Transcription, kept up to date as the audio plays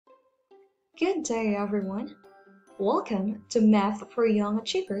Good day, everyone. Welcome to Math for Young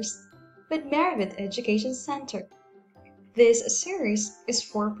Achievers with Merit Education Center. This series is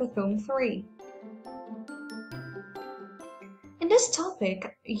for Prathom 3. In this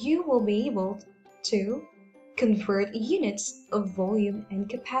topic, you will be able to convert units of volume and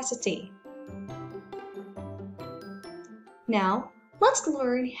capacity. Now, let's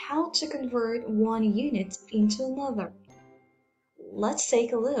learn how to convert one unit into another. Let's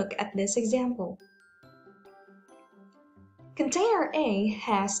take a look at this example. Container A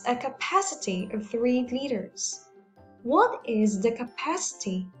has a capacity of 3 liters. What is the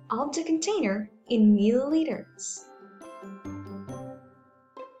capacity of the container in milliliters?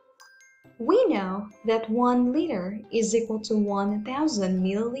 We know that 1 liter is equal to 1,000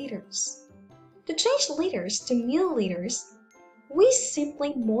 milliliters. To change liters to milliliters, we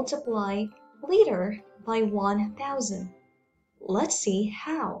simply multiply liter by 1,000. Let's see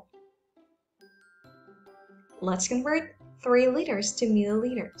how. Let's convert 3 liters to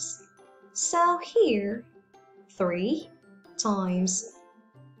milliliters. So here, 3 times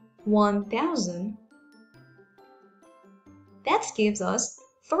 1,000, that gives us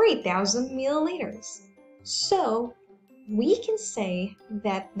 3,000 milliliters. So we can say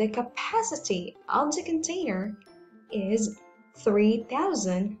that the capacity of the container is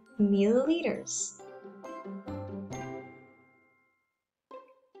 3,000 milliliters.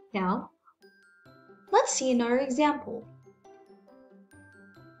 Now, let's see another example.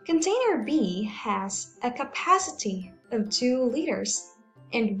 Container B has a capacity of 2 liters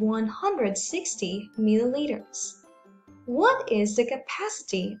and 160 milliliters. What is the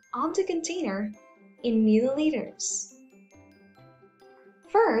capacity of the container in milliliters?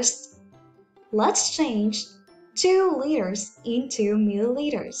 First, let's change 2 liters into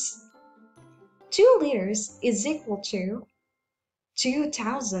milliliters. 2 liters is equal to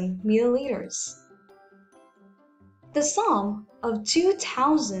 2,000 milliliters. The sum of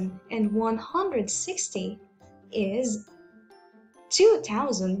 2,000 and 160 is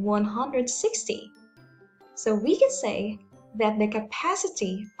 2,160. So we can say that the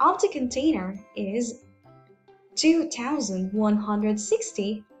capacity of the container is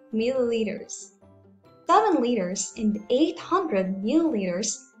 2,160 milliliters. 7 liters and 800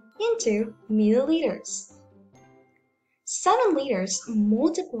 milliliters into milliliters. 7 liters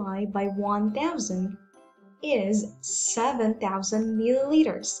multiplied by 1,000 is 7,000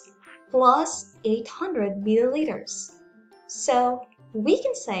 milliliters plus 800 milliliters. So we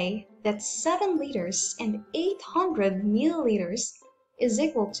can say that 7 liters and 800 milliliters is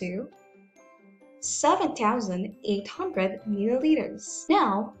equal to 7,800 milliliters.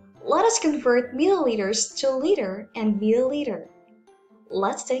 Now, let us convert milliliters to liter and milliliter.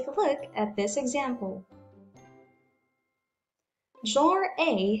 Let's take a look at this example. Jar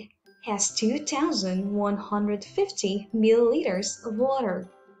A has 2,150 milliliters of water.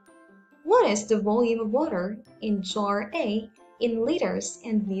 What is the volume of water in jar A in liters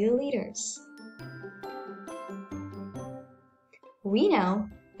and milliliters? We know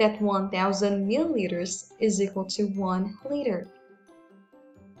that 1,000 milliliters is equal to 1 liter.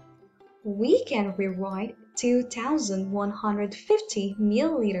 We can rewrite 2,150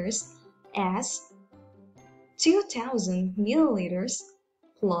 milliliters as 2,000 milliliters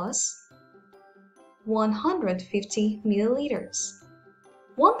plus 150 milliliters.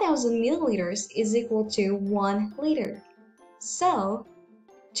 1,000 milliliters is equal to 1 liter. So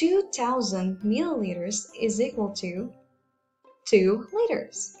 2,000 milliliters is equal to 2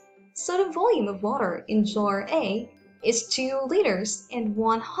 liters. So the volume of water in jar A is 2 liters and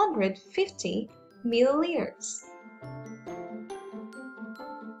 150 milliliters.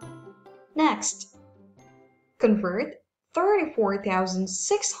 Next, convert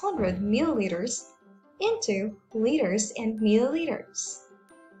 34,600 milliliters into liters and milliliters.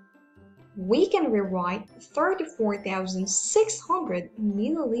 We can rewrite 34,600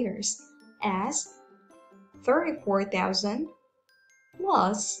 milliliters as 34,000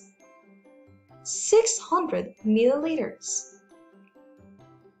 plus 600 milliliters.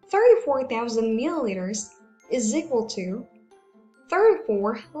 34,000 milliliters is equal to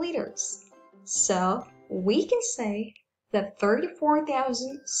 34 liters. So we can say that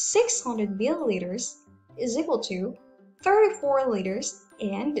 34,600 milliliters is equal to 34 liters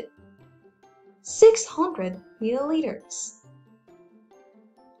and 600 milliliters.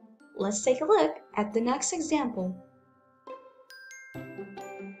 Let's take a look at the next example.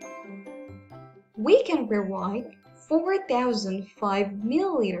 We can rewrite 4,005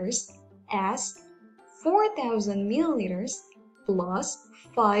 milliliters as 4,000 milliliters plus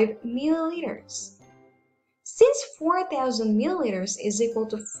 5 milliliters. Since 4,000 milliliters is equal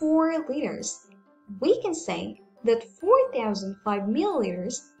to 4 liters, we can say that 4,005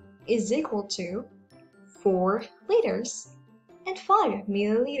 milliliters is equal to 4 liters and 5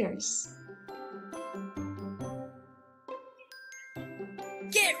 milliliters.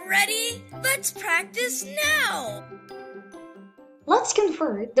 Get ready! Let's practice now! Let's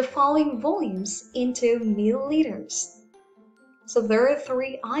convert the following volumes into milliliters. So there are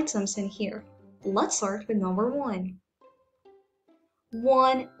 3 items in here. Let's start with number 1.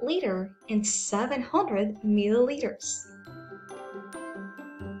 1 liter and 700 milliliters.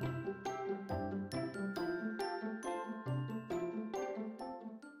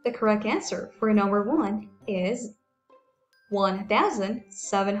 The correct answer for number 1 is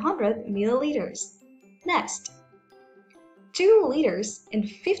 1,700 milliliters. Next, 2 liters and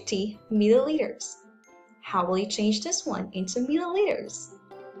 50 milliliters. How will you change this one into milliliters?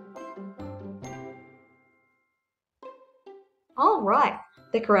 Alright,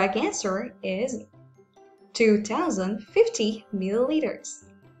 the correct answer is 2,050 milliliters.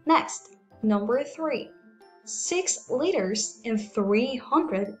 Next, number 3, 6 liters and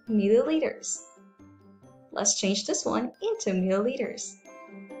 300 milliliters. Let's change this one into milliliters.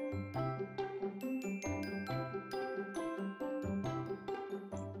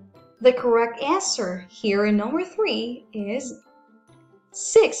 The correct answer here in number 3 is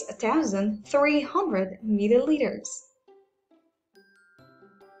 6,300 milliliters.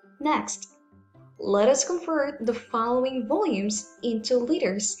 Next, let us convert the following volumes into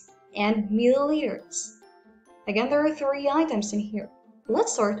liters and milliliters. Again, there are 3 items in here.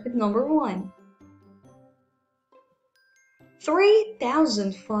 Let's start with number 1.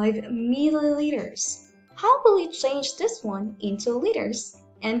 3,005 milliliters. How will you change this one into liters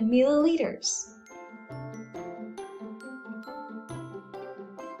and milliliters?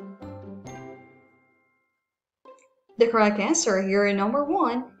 The correct answer here in number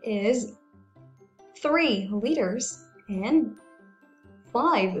 1 is 3 liters and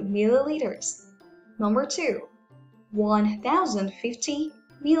 5 milliliters. Number 2, 1,050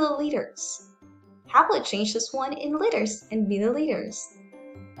 milliliters. How will I change this one in liters and milliliters?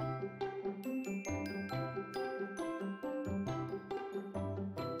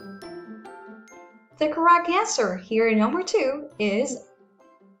 The correct answer here in number 2 is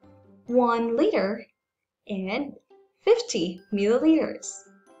 1 liter and 50 milliliters.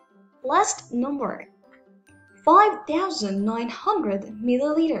 Last number, 5,900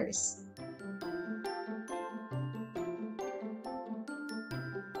 milliliters.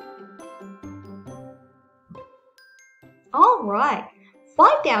 Alright,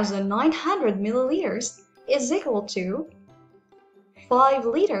 5,900 milliliters is equal to 5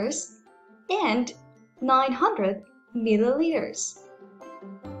 liters and 900 milliliters.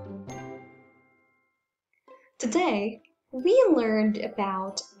 Today, we learned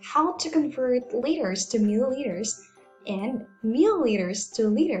about how to convert liters to milliliters and milliliters to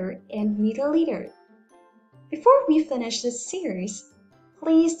liter and milliliter. Before we finish this series,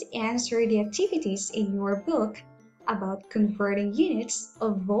 please answer the activities in your book about converting units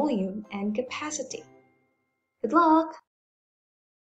of volume and capacity. Good luck!